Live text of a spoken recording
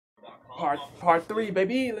Part three,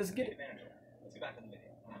 baby. Let's get it. Let's get back to the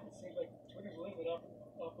video. It seems like Twitter's a little bit off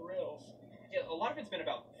the rails. Yeah, a lot of it's been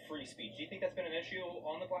about free speech. Do you think that's been an issue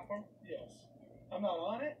on the platform? Yes. I'm not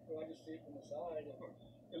on it, but I just see it from the side.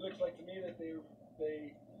 It looks like to me that they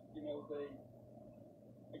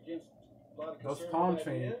against a lot of those palm trees.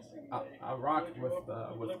 ideas. I rock with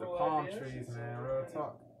the palm trees, man. Real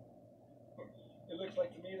talk. It looks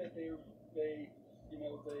like to me that they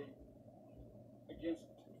against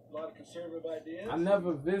a lot of conservative ideas. I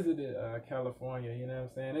never visited California, you know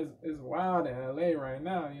what I'm saying? It's wild in LA right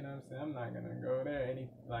now, you know what I'm saying? I'm not gonna go there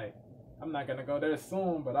I'm not gonna go there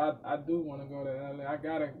soon, but I do wanna go to LA. I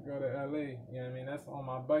gotta go to LA, you know what I mean? That's on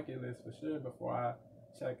my bucket list for sure before I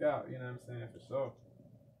check out, you know what I'm saying, for sure.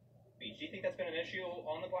 Do you think that's been an issue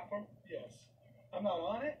on the platform? Yes. I'm not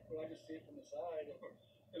on it, but I just see it from the side.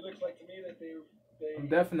 It looks like to me that I'm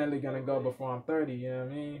definitely gonna go before I'm 30, you know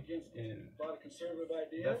what I mean? Against a lot of conservative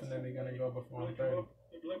ideas. Definitely gonna go before I'm 30.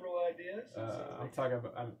 Liberal ideas. I'm talking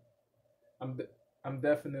about I'm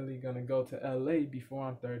definitely gonna go to LA before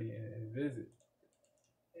I'm 30 and visit.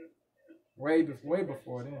 Way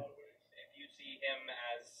before then. If you see him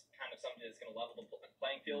as kind of something that's gonna level the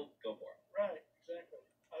playing field, go for it. Right, exactly.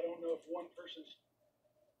 I don't know if one person's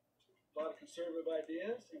a lot of conservative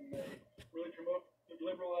ideas and they really promote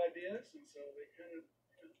liberal ideas, and so they kind of.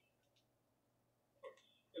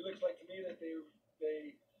 It looks like to me that they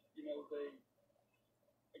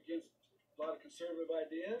against a lot of conservative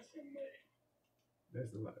ideas, and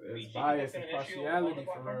there's bias and partiality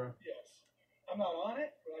for her. Yes, I'm not on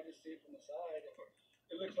it, but I just see it from the side.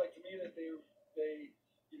 It looks like to me that they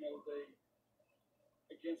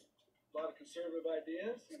against a lot of conservative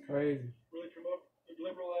ideas, and crazy. Really promote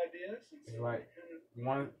liberal ideas, and so it's like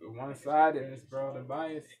one sidedness, bro. The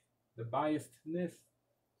biasedness,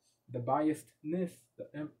 the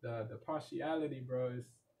partiality, bro.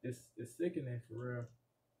 Is sickening for real.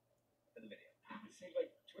 It seems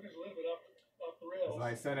like Twitter's a little bit off the rails. It's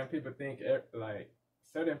like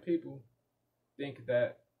certain people think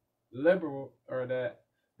that liberal or that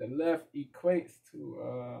the left equates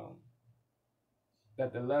to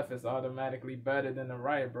that the left is automatically better than the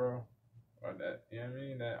right, bro. Or that, you know what I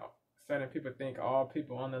mean? That certain people think all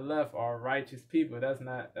people on the left are righteous people. That's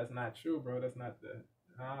not true, bro. That's not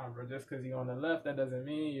bro. Just because you're on the left, that doesn't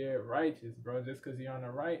mean you're righteous, bro. Just because you're on the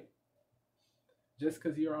right, just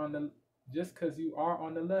because you are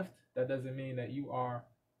on the left, that doesn't mean that you are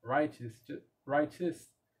righteous.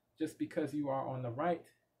 Just because you are on the right,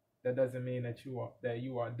 that doesn't mean that you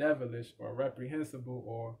are devilish or reprehensible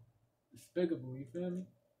or despicable. You feel me?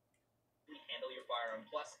 Handle your firearm.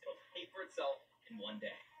 Plus, it'll pay for itself in one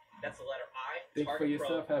day. That's the letter I. Think for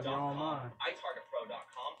yourself. Have your own mind.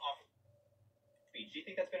 iTargetPro.com. Speech. Do you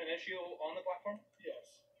think that's been an issue on the platform?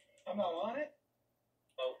 Yes. I'm not on it.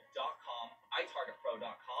 .com.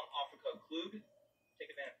 iTargetPro.com. Offer code Klug. Take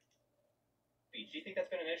advantage. Speech. Do you think that's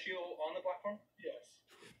been an issue on the platform? Yes.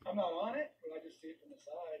 I'm not on it, but I just see it from the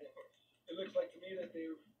side. It looks like to me that they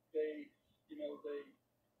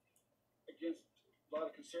against a lot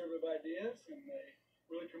of conservative ideas, and they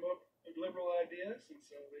really promote liberal ideas, and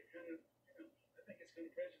so they kind of, I think it's going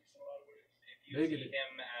to prejudice in a lot of ways. If you see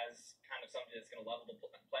him as kind of something that's going to level the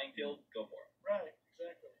playing field, go for it. Right,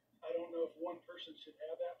 exactly. I don't know if one person should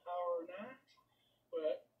have that power or not,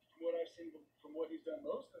 but from what I've seen from what he's done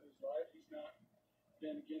most of his life, he's not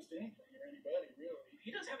been against anything or anybody, really.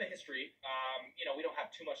 He does have a history. We don't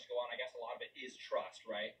have too much to go on. I guess a lot of it is trust,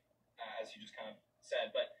 right? As you just kind of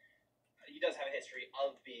said, but he does have a history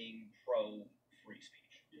of being pro-free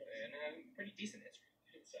speech. Yes. And a pretty decent history.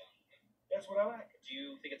 That's what I like. Do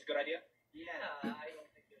you think it's a good idea? Yeah, I don't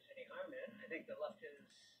think there's any harm in it. I think the left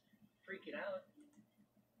is freaking out,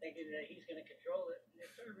 thinking that he's going to control it. And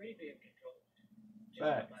it's already being controlled.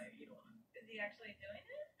 Just by Elon. Is he actually doing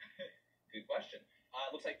it? Good question.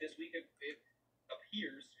 Looks like this week it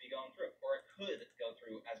appears to be going through, or it could go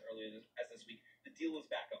through as early as this week. The deal is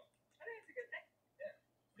back up. I think it's a good thing. Yeah.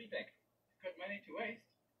 What do you think? Got money to waste.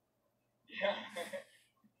 Yeah.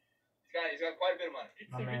 he's got quite a bit of money.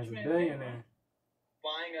 It's My a man's rich a man's billionaire.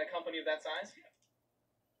 Buying a company of that size? Yeah.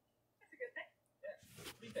 That's a good thing. Yeah.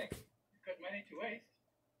 What do you think? Got money to waste.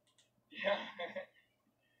 Yeah.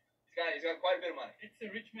 he's got quite a bit of money. It's a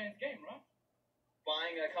rich man's game, right?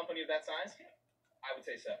 Buying a company of that size? Yeah. I would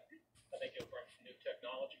say so. I think he'll bring some new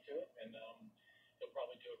technology to it, and he'll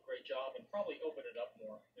probably do a great job and probably open it up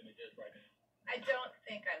more than it is right now. I don't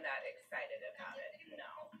think I'm that excited about it.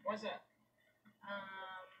 No. Why's that?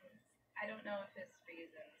 I don't know if his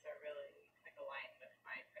reasons are really aligned with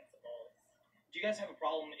my principles. Do you guys have a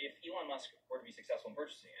problem if Elon Musk were to be successful in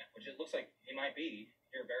purchasing it, which it looks like he might be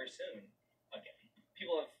here very soon again?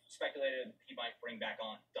 People have speculated speculated he might bring back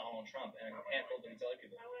on Donald Trump and a handful of these other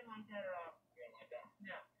people. I wouldn't like that at all. You don't like that?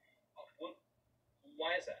 No.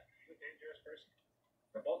 Why is that? He's a dangerous person.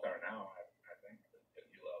 They both are now, I think. And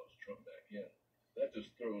he allows Trump back in. That just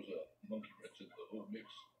throws a monkey wrench into the whole mix.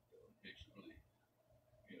 Makes it really,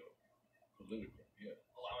 political. Yeah.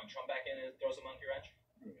 Allowing Trump back in throws a monkey wrench?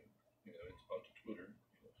 It's about to Twitter.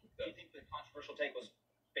 Do you think the controversial take was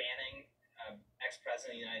banning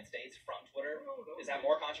ex-president of the United States from Twitter? Is that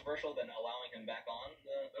more controversial than allowing him back on?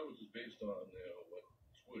 That was just based on what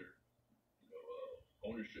Twitter,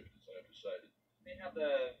 ownership decided. They have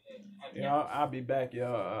the. I'll be back, yo.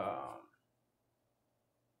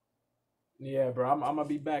 Yeah, bro, I'm gonna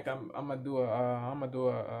be back. I'm gonna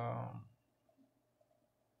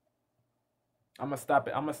stop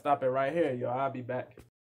it. I'm gonna stop it right here, yo. I'll be back.